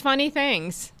up with these funny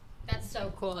things. That's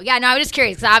so cool. Yeah, no, I was just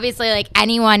curious because obviously, like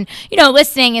anyone,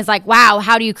 listening is like, wow,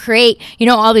 how do you create,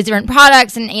 all these different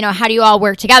products and, how do you all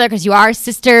work together because you are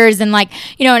sisters and like,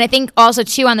 and I think also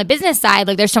too on the business side,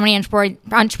 like there's so many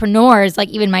entrepreneurs, like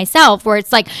even myself, where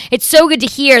it's like, it's so good to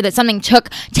hear that something took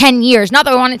 10 years. Not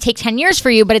that I want to take 10 years for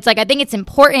you, but it's like, I think it's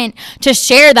important to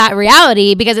share that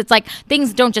reality because it's like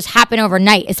things don't just happen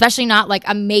overnight, especially not like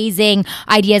amazing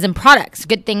ideas and products.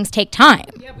 Good things take time.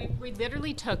 Yeah, we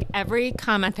literally took every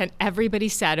comment that everybody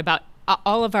said about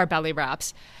all of our belly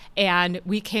wraps, and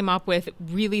we came up with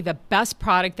really the best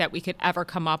product that we could ever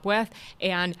come up with.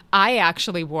 And I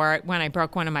actually wore it when I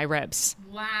broke one of my ribs.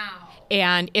 Wow.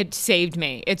 And it saved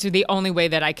me. It's the only way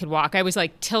that I could walk. I was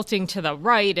like tilting to the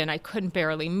right and I couldn't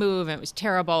barely move, and it was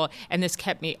terrible. And this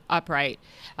kept me upright.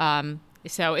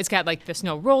 So it's got like this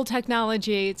no roll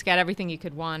technology. It's got everything you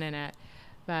could want in it.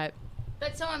 But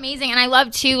that's so amazing. And I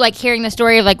love too, like hearing the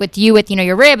story of like with you with,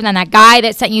 your rib, and then that guy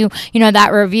that sent you,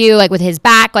 that review, like with his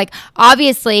back, like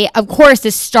obviously, of course,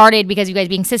 this started because you guys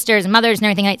being sisters and mothers and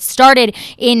everything. It started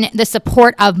in the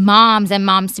support of moms and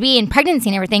moms to be in pregnancy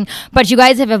and everything. But you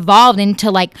guys have evolved into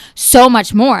like so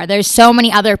much more. There's so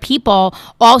many other people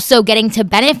also getting to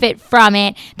benefit from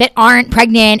it that aren't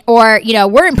pregnant or,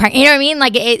 weren't pregnant. You know what I mean?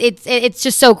 Like it's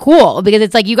just so cool because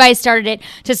it's like you guys started it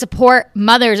to support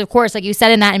mothers, of course, like you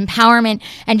said, in that empowerment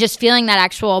and just feeling that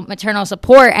actual maternal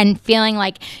support and feeling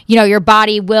like, your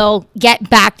body will get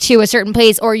back to a certain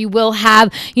place, or you will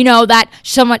have, that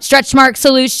somewhat stretch mark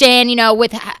solution,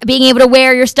 with being able to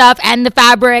wear your stuff and the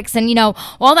fabrics and,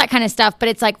 all that kind of stuff. But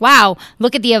it's like, wow,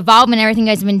 look at the involvement and everything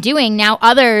you guys have been doing. Now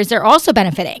others are also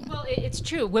benefiting. Well, it's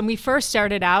true. When we first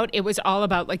started out, it was all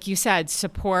about, like you said,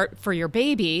 support for your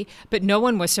baby, but no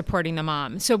one was supporting the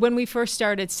mom. So when we first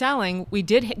started selling, we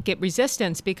did get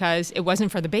resistance because it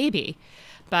wasn't for the baby.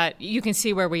 But you can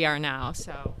see where we are now.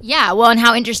 So yeah, well, and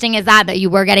how interesting is that you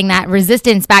were getting that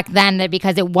resistance back then, that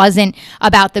because it wasn't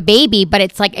about the baby, but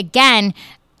it's like, again,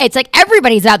 it's like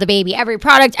everybody's about the baby, every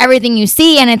product, everything you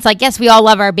see. And it's like, yes, we all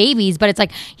love our babies, but it's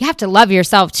like, you have to love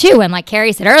yourself too. And like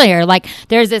Carrie said earlier, like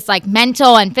there's this like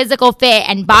mental and physical fit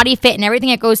and body fit and everything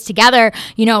that goes together,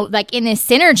 like in this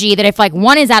synergy that if like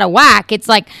one is out of whack, it's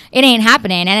like, it ain't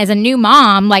happening. And as a new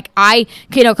mom, like I,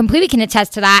 completely can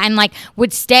attest to that and like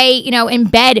would stay, in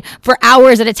bed for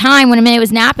hours at a time when a minute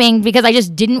was napping because I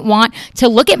just didn't want to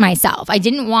look at myself. I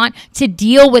didn't want to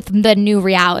deal with the new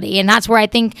reality. And that's where I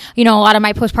think, a lot of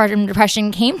my postpartum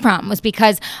depression came from, was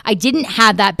because I didn't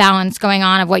have that balance going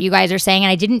on of what you guys are saying,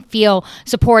 and I didn't feel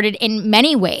supported in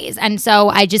many ways. And so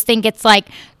I just think it's like,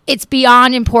 it's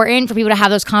beyond important for people to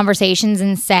have those conversations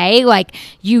and say, like,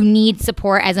 you need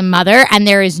support as a mother, and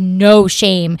there is no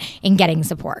shame in getting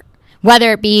support,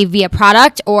 whether it be via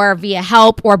product or via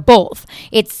help or both.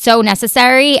 It's so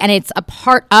necessary, and it's a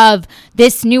part of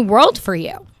this new world for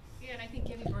you.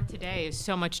 Today is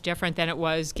so much different than it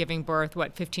was giving birth,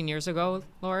 15 years ago,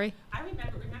 Lori? I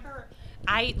remember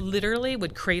I literally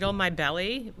would cradle my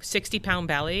belly, 60-pound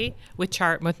belly,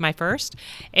 with my first,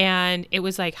 and it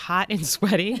was like hot and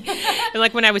sweaty. And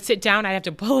like when I would sit down, I'd have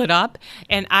to pull it up.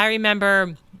 And I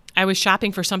remember I was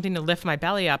shopping for something to lift my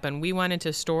belly up, and we went into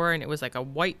a store, and it was like a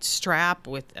white strap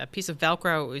with a piece of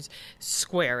Velcro. It was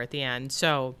square at the end.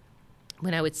 So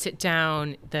when I would sit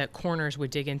down, the corners would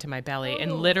dig into my belly,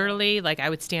 and literally, like, I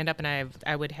would stand up and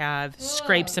I would have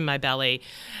scrapes in my belly.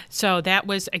 So that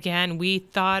was, again, we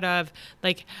thought of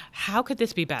like, how could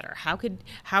this be better? How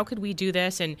could we do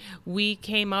this? And we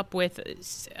came up with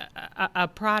a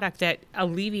product that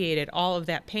alleviated all of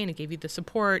that pain. It gave you the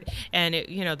support, and it,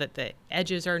 that the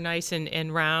edges are nice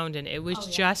and round, and it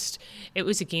was it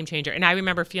was a game changer. And I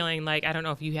remember feeling like, I don't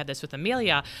know if you had this with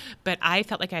Amelia, but I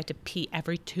felt like I had to pee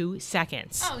every 2 seconds.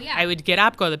 Oh, yeah. I would get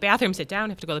up, go to the bathroom, sit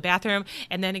down, have to go to the bathroom.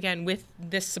 And then again, with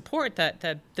this support,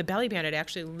 the belly band, it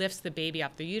actually lifts the baby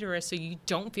off the uterus, so you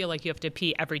don't feel like you have to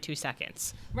pee every 2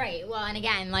 seconds. Right. Well, and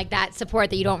again, like that support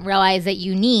that you don't realize that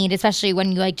you need, especially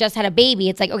when you like just had a baby.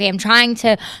 It's like, okay, I'm trying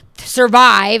to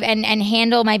survive and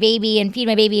handle my baby and feed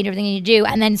my baby and everything I need to do,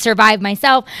 and then survive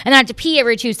myself, and then I have to pee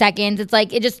every 2 seconds. It's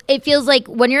like it feels like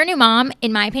when you're a new mom,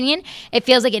 in my opinion, it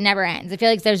feels like it never ends. It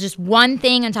feels like there's just one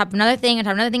thing on top of another thing on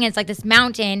top of another thing, and it's like this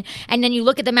mountain, and then you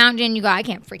look at the mountain and you go, I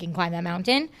can't freaking climb that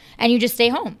mountain, and you just stay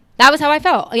home. That was how I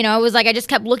felt. You know, it was like I just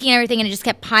kept looking at everything and it just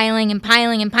kept piling and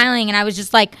piling and piling, and I was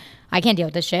just like, I can't deal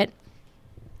with this shit.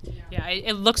 Yeah,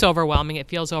 it looks overwhelming. It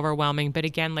feels overwhelming. But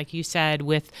again, like you said,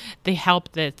 with the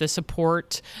help, the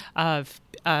support of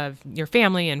your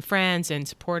family and friends and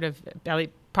support of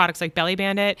products like Belly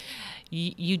Bandit,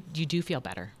 you do feel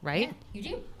better, right? Yeah, you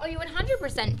do. Oh, you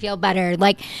 100% feel better.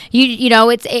 Like you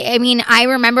know, I mean, I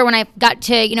remember when I got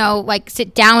to, you know, like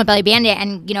sit down with Belly Bandit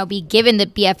and, you know, be given the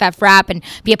BFF wrap and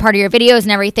be a part of your videos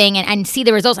and everything and see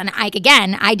the results. And I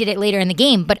did it later in the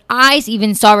game, but I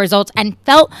even saw results and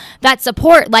felt that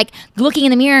support, like looking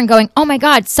in the mirror and going, oh my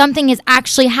God, something is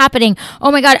actually happening.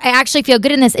 Oh my God, I actually feel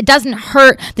good in this. It doesn't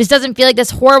hurt. This doesn't feel like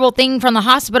this horrible thing from the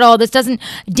hospital. This doesn't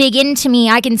dig into me.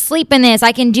 I can sleep in this.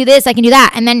 I can do this. I can do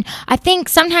that. And then I think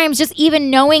sometimes just even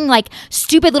knowing like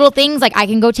stupid little things, like I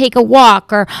can go take a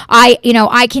walk, or I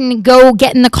can go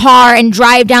get in the car and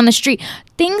drive down the street.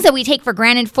 Things that we take for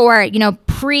granted for, you know,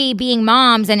 pre being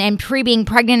moms and pre being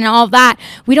pregnant and all of that.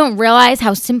 We don't realize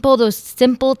how simple those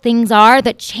simple things are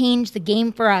that change the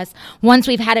game for us once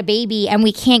we've had a baby and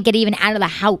we can't get even out of the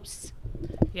house.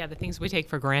 Yeah, the things we take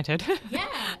for granted. Yeah,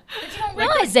 but you don't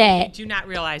realize it. You do not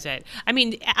realize it. I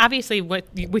mean, obviously,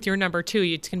 with your number 2,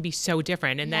 it's going to be so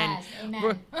different. And Yes,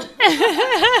 amen.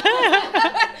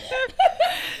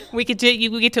 we get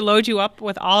to load you up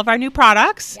with all of our new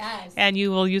products. Yes. And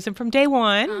you will use them from day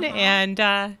one,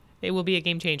 and it will be a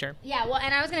game changer. Yeah, well,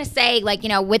 and I was going to say, like, you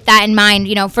know, with that in mind,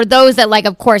 you know, for those that, like,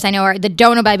 of course, I know are the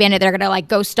Don't Belly Bandit, they're going to, like,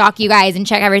 go stalk you guys and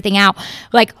check everything out.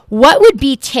 Like, what would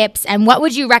be tips and what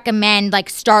would you recommend,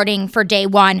 like, starting for day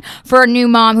one for a new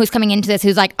mom who's coming into this,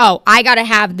 who's like, oh, I got to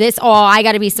have this all, I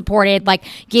got to be supported, like,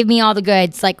 give me all the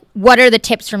goods. Like, what are the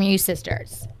tips from you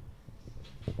sisters?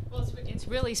 Well, it's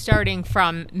really starting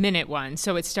from minute 1.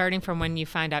 So it's starting from when you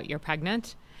find out you're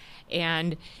pregnant.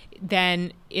 And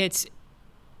then it's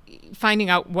finding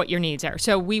out what your needs are.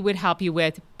 So we would help you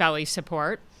with belly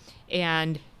support,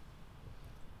 and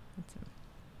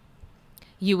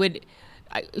you would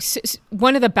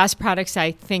one of the best products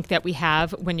I think that we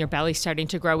have when your belly's starting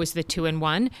to grow is the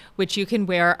 2-in-1, which you can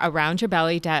wear around your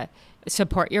belly to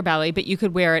support your belly, but you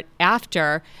could wear it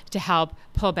after to help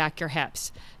pull back your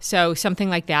hips. So something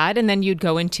like that. And then you'd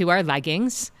go into our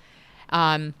leggings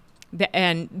and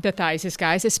the thighs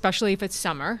disguise, especially if it's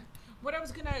summer. What I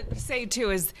was going to say, too,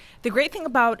 is the great thing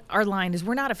about our line is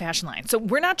we're not a fashion line. So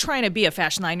we're not trying to be a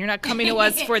fashion line. You're not coming to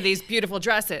us for these beautiful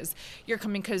dresses. You're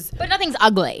coming because... But nothing's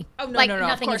ugly. Oh, no, like, no,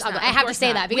 nothing of is course ugly. not. I have to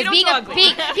say that because being like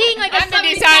I'm the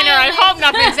designer. I hope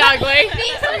nothing's ugly.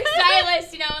 being a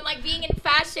stylist, you know, and like being in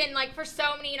fashion, like for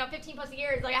so many, 15 plus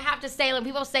years, like I have to say, when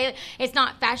people say it's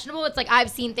not fashionable, it's like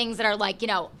I've seen things that are like,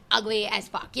 ugly as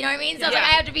fuck. You know what I mean? So it's like I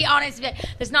have to be honest, but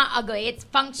it's not ugly. It's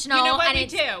functional. You know what and we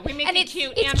it's, do? We make it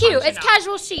cute It's and cute. functional. It's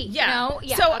casual chic. Yeah. You know?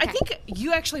 Yeah. So okay. I think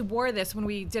you actually wore this when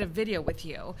we did a video with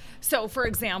you. So, for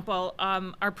example,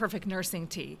 our perfect nursing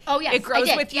tee. Oh, yes, It grows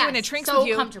I did. with you and it shrinks So with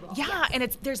you. comfortable. Yeah, Yes.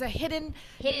 and there's a hidden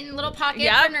little pocket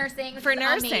Yep, for nursing. Which for is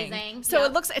nursing. Amazing. So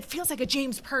Yep. it feels like a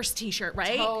James Purse t-shirt,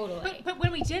 right? Totally. But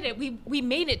when we did it, we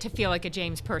made it to feel like a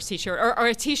James Purse t-shirt or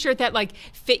a t-shirt that like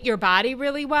fit your body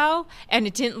really well, and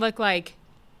it didn't look like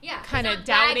kind of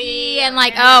dowdy and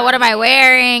like, oh, what am I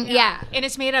wearing? Yeah. And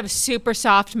it's made out of super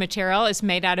soft material. It's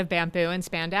made out of bamboo and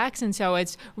spandex, and so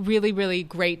it's really, really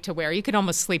great to wear. You could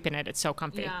almost sleep in it. It's so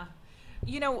comfy. Yeah.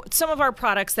 Some of our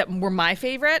products that were my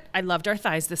favorite, I loved our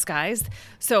thighs disguised.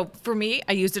 So for me,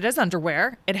 I used it as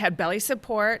underwear. It had belly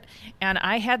support, and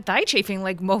I had thigh chafing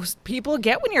like most people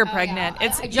get when you're pregnant.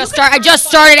 Yeah. I just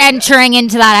started entering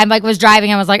into that. I was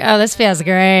driving. I was like, oh, this feels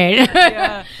great.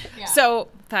 Yeah. So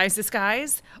thighs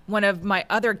disguise, one of my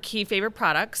other key favorite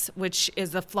products, which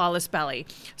is the Flawless Belly.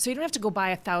 So you don't have to go buy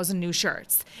 1,000 new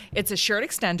shirts. It's a shirt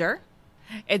extender.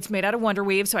 It's made out of Wonder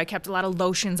Weave, so I kept a lot of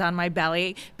lotions on my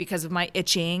belly because of my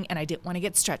itching, and I didn't want to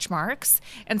get stretch marks.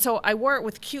 And so I wore it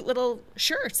with cute little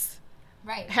shirts.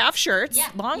 Right. Half shirts,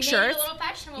 long shirts. Made it a little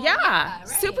fashionable. Yeah, Right.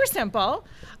 super simple.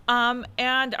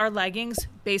 And our leggings,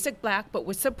 basic black, but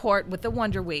with support with the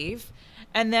Wonder Weave.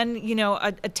 And then,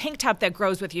 a tank top that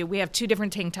grows with you. We have 2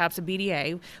 different tank tops, a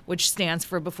BDA, which stands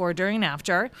for before, during, and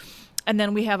after. And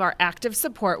then we have our active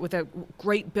support with a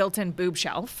great built-in boob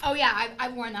shelf. Oh, yeah,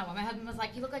 I've worn that one. My husband was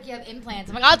like, you look like you have implants.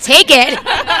 I'm like, I'll take it.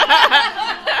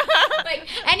 Like,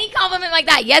 any compliment like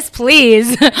that, yes,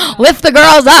 please. Lift the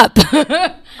girls up.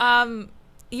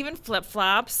 Even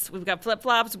flip-flops. We've got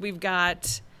flip-flops. We've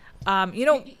got You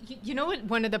know what?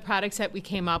 One of the products that we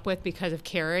came up with because of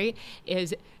Carrie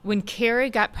is when Carrie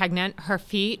got pregnant, her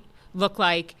feet looked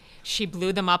like she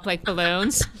blew them up like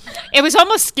balloons. It was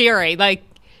almost scary.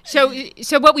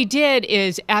 So what we did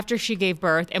is after she gave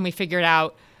birth and we figured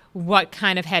out what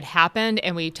kind of had happened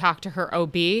and we talked to her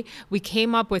OB, we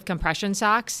came up with compression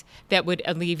socks that would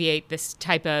alleviate this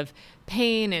type of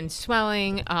pain and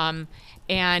swelling,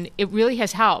 and it really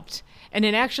has helped. And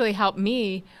it actually helped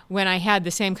me when I had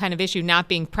the same kind of issue, not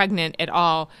being pregnant at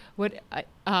all.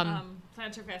 Plantar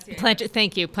fasciitis.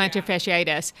 Thank you, plantar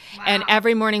fasciitis. Wow. And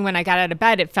every morning when I got out of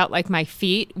bed, it felt like my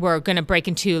feet were going to break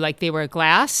into like they were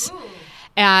glass. Ooh.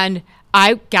 And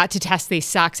I got to test these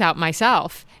socks out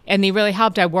myself, and they really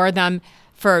helped. I wore them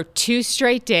for 2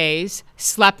 straight days,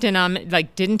 slept in them,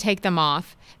 didn't take them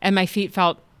off, and my feet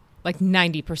felt like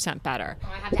 90% better. Oh,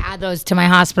 I have to add those to my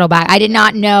hospital bag. I did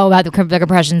not know about the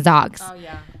compression socks.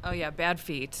 Oh yeah, bad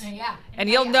feet. Yeah. And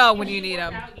you'll know when you need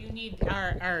them. You need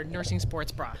our nursing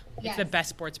sports bra. Yes. It's the best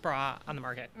sports bra on the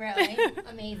market. Really?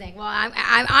 Amazing. Well,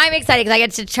 I'm excited because I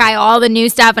get to try all the new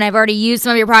stuff, and I've already used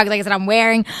some of your products. Like I said, I'm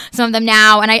wearing some of them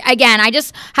now. And I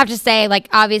just have to say,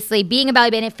 obviously being a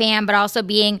Bally Bandit fan, but also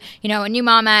being, a new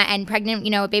mama and pregnant,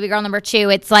 with baby girl number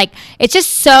 2, it's just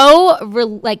so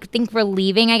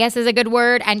relieving, I guess is a good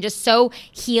word, and just so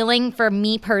healing for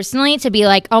me personally to be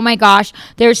like, oh my gosh,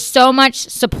 there's so much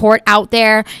support out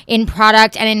there in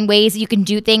product and in ways that you can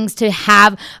do things to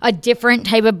have a different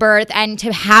type of birth and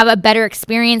to have a better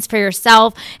experience for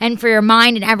yourself and for your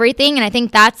mind and everything. And I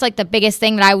think that's the biggest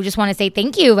thing that I would just want to say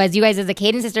thank you as you guys as the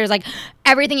Cadence Sisters,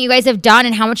 everything you guys have done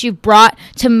and how much you've brought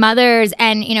to mothers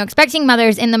and, expecting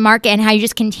mothers in the market, and how you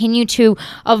just continue to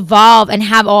evolve and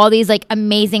have all these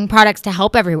amazing products to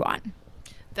help everyone.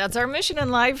 That's our mission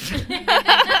in life.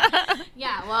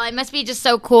 Yeah, well, it must be just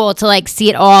so cool to see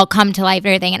it all come to life and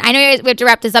everything. And I know we have to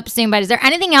wrap this up soon, but is there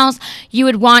anything else you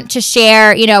would want to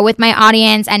share, with my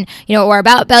audience and, or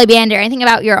about Bally Bandit, or anything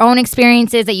about your own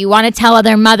experiences that you want to tell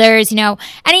other mothers,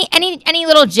 any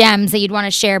little gems that you'd want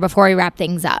to share before we wrap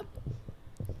things up?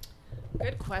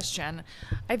 Good question.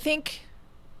 I think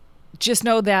just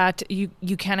know that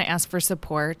you can ask for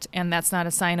support, and that's not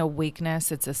a sign of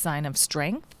weakness. It's a sign of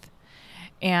strength.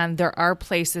 And there are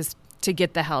places to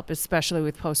get the help, especially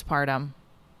with postpartum.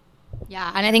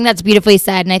 Yeah, and I think that's beautifully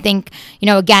said. And I think,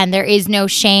 again, there is no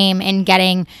shame in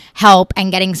getting help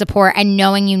and getting support and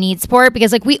knowing you need support,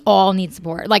 because we all need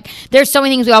support. There's so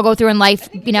many things we all go through in life,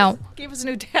 Gave us a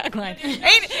new tagline.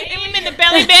 Shame in the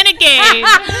Bally Bandit game.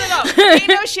 No. Ain't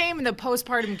no shame in the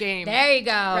postpartum game. There you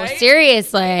go. Right?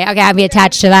 Seriously. Okay, I'll be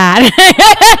attached to that.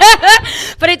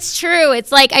 But it's true.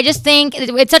 It's I just think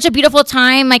it's such a beautiful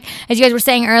time. As you guys were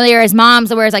saying earlier, as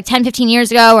moms, whereas 10, 15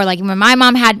 years ago, or when my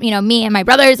mom had, me and my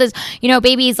brothers as,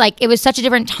 babies, it was such a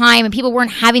different time, and people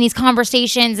weren't having these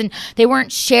conversations, and they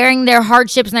weren't sharing their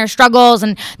hardships and their struggles,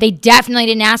 and they definitely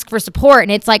didn't ask for support.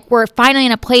 And it's we're finally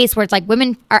in a place where it's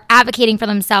women are advocating for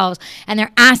themselves, and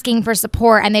they're asking for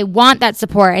support, and they want that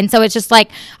support. And so it's just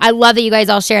I love that you guys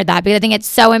all shared that, because I think it's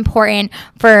so important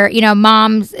for,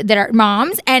 moms that are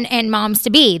moms and moms to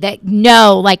be that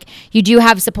know, you do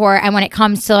have support. And when it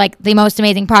comes to the most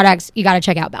amazing products, you got to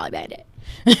check out Bally Bandit.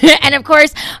 And of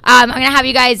course, I'm going to have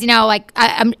you guys,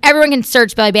 everyone can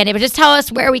search Bally Bandit, but just tell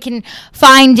us where we can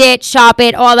find it, shop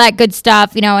it, all that good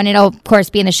stuff, and it'll, of course,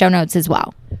 be in the show notes as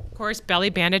well. Of course,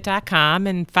 bellybandit.com,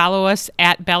 and follow us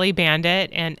at Bally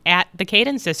Bandit and at the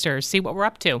Cadence Sisters. See what we're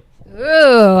up to.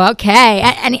 Ooh, okay.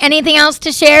 Anything else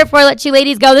to share before I let you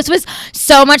ladies go? This was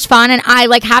so much fun, and I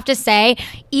have to say,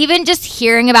 even just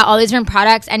hearing about all these different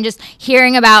products and just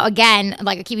hearing about, again,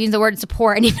 I keep using the word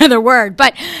support, I need another word,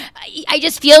 but I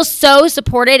just feel so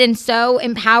supported and so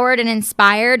empowered and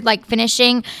inspired,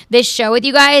 finishing this show with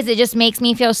you guys. It just makes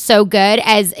me feel so good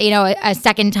as, a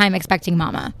second time expecting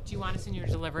mama. Do you want us in your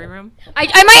delivery room?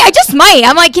 I just might.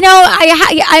 I'm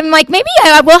I'm maybe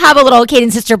I will have a little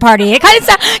Cadence Sister party. It kind of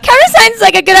sounds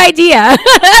like a good idea.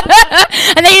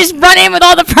 And they just run in with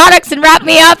all the products and wrap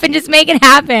me up and just make it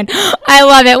happen. I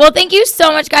love it. Well, thank you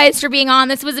so much, guys, for being on.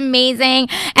 This was amazing.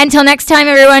 Until next time,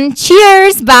 everyone.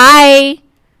 Cheers. Bye.